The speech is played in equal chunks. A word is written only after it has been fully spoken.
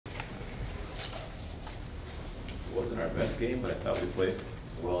wasn't our best game, but I thought we played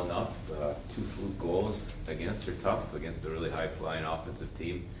well enough. 2 fluke goals against are tough, against a really high-flying offensive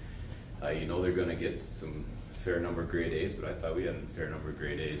team. You know they're going to get some fair number of grade A's, but I thought we had a fair number of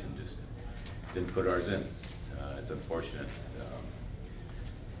grade A's and just didn't put ours in. It's unfortunate.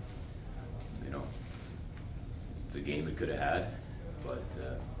 You know, it's a game we could have had, but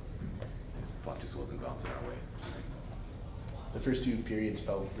the puck just wasn't bouncing our way. The first 2 periods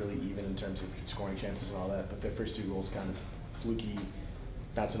felt really even in terms of scoring chances and all that, but the first 2 goals kind of fluky,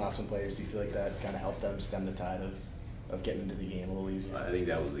 bouncing off some players. Do you feel like that kind of helped them stem the tide of getting into the game a little easier? I think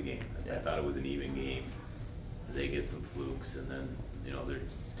that was the game. Yeah. I thought it was an even game. They get some flukes, and then, you know,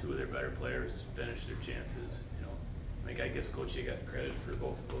 2 of their better players finish their chances. You know, I guess Coach A got credit for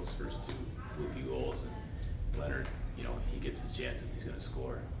both of those first 2 fluky goals, and Leonard, you know, he gets his chances, he's going to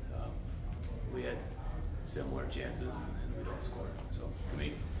score. We had similar chances, and we don't score. So to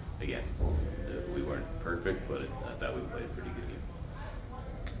me, again, we weren't perfect, but I thought we played a pretty good game.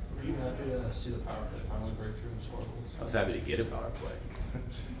 Were you happy to see the power play finally break through and score goals? I was happy to get a power play. I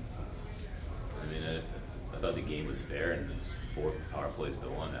mean, I thought the game was fair, and it's 4 power plays to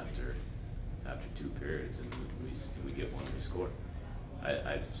 1 after 2 periods, and we get one and we score.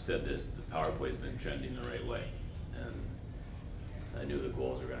 I've said this: the power play's been trending the right way, and I knew the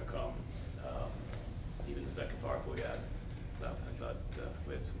goals were going to come. Even the second power play we had, I thought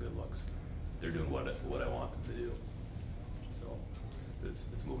we had some good looks. They're doing what I want them to do, so it's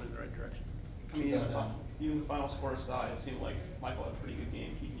moving in the right direction. I mean, even the final score aside, it seemed like Michael had a pretty good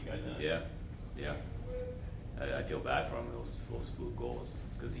game keeping you guys in it. Yeah. I feel bad for him, those fluke goals,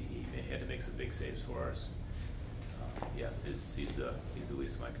 because he had to make some big saves for us. He's the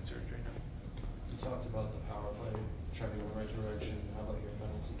least of my concerns right now. You talked about the power play trending in the right direction. How about your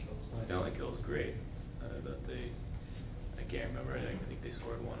penalty kills tonight? Penalty kill is great. I can't remember. I think they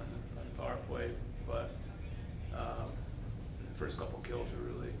scored 1 on the power play, but the first couple kills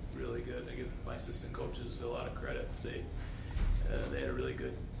were really good. I give my assistant coaches a lot of credit. They had a really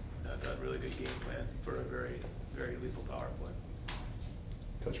good game plan for a very, very lethal power play.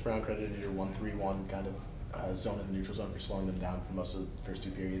 Coach Brown credited your 1-3-1 kind of zone in the neutral zone for slowing them down for most of the first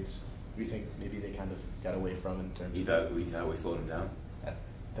 2 periods. Do you think maybe they kind of got away from in terms of... We thought we slowed them down?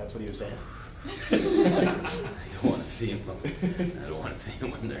 That's what he was saying. I don't want to see him. I don't want to see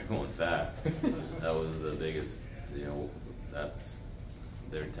them when they're going fast. That was the biggest, you know, that's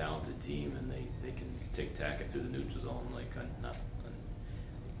their talented team, and they can tic-tac it through the neutral zone like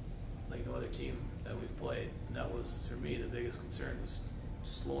no other team that we've played. And that was, for me, the biggest concern was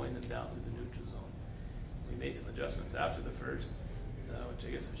slowing them down through the neutral zone. We made some adjustments after the first, which I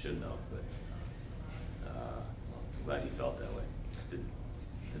guess we shouldn't have, but I'm glad he felt that way.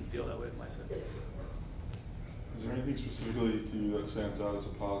 Didn't feel that way with my side. Is there anything specifically to you that stands out as a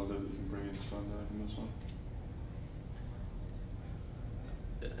positive that you can bring into Sunday in this one?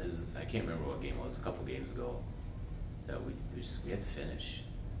 I can't remember what game it was, a couple games ago, that we had to finish.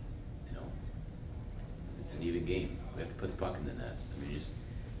 You know, it's an even game. We have to put the puck in the net. I mean,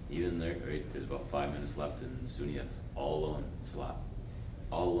 even there, right, there's about 5 minutes left, and Suniev's all alone slot,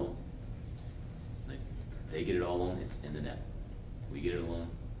 all alone. Like, they get it all alone, it's in the net. We get it alone,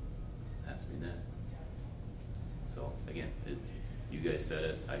 it has to be net. So again, you guys said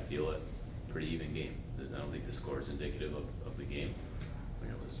it. I feel it. Pretty even game. I don't think the score is indicative of the game. I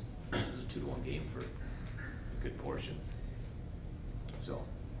mean, it was a 2-1 game for a good portion. So,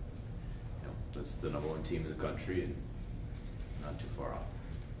 you know, that's the #1 team in the country, and not too far off.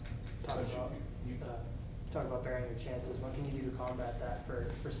 Talk about bearing your chances. What can you do to combat that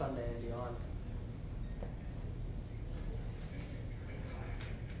for Sunday and beyond?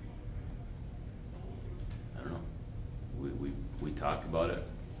 I don't know. We talked about it.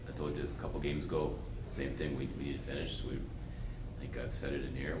 I told you a couple games ago, same thing. We need to finish. I think I've said it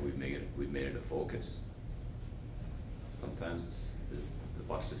in here. We've made it a focus. Sometimes the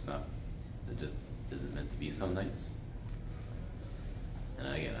puck's just not. It just isn't meant to be some nights. And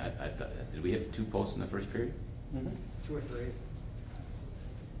again, I thought, did we have 2 posts in the first period? Mm-hmm. 2 or 3.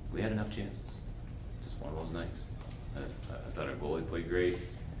 We had enough chances. Just one of those nights. I thought our goalie played great.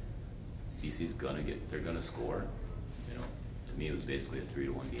 BC's they're gonna score. You know, to me it was basically a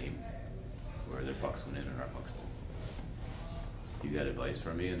 3-1 game where their pucks went in and our pucks didn't. If you got advice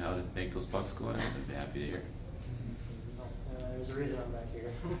for me on how to make those pucks go in, I'd be happy to hear. There's a reason I'm back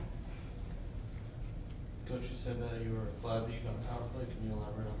here. Coach, you said that you were glad that you got a power play. Can you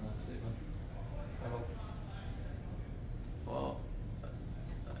elaborate on that statement? Well, I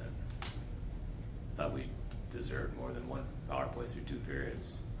thought we deserved more than 1 power play through 2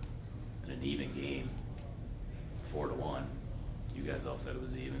 periods. In an even game, 4-1. You guys all said it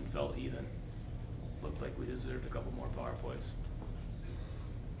was even, felt even. looked like we deserved a couple more power plays.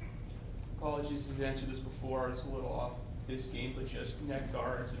 Apologies if you've answered this before, it's a little off this game, but just neck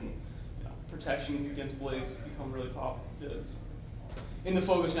guards and protection against blades become really in the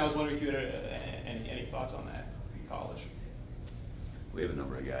focus now. I was wondering if you had any thoughts on that in college. We have a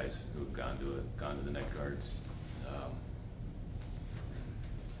number of guys who've gone to the neck guards. I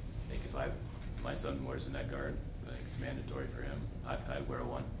think if my son wears a neck guard, I think it's mandatory for him. I'd wear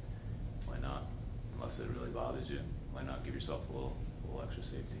one. Why not? Unless it really bothers you, why not give yourself a little extra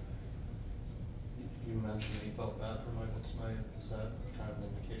safety? You mentioned that you felt bad for Michael tonight. Is that kind of an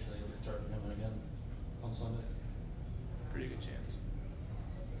indication that you'll be starting him again on Sunday? Pretty good chance.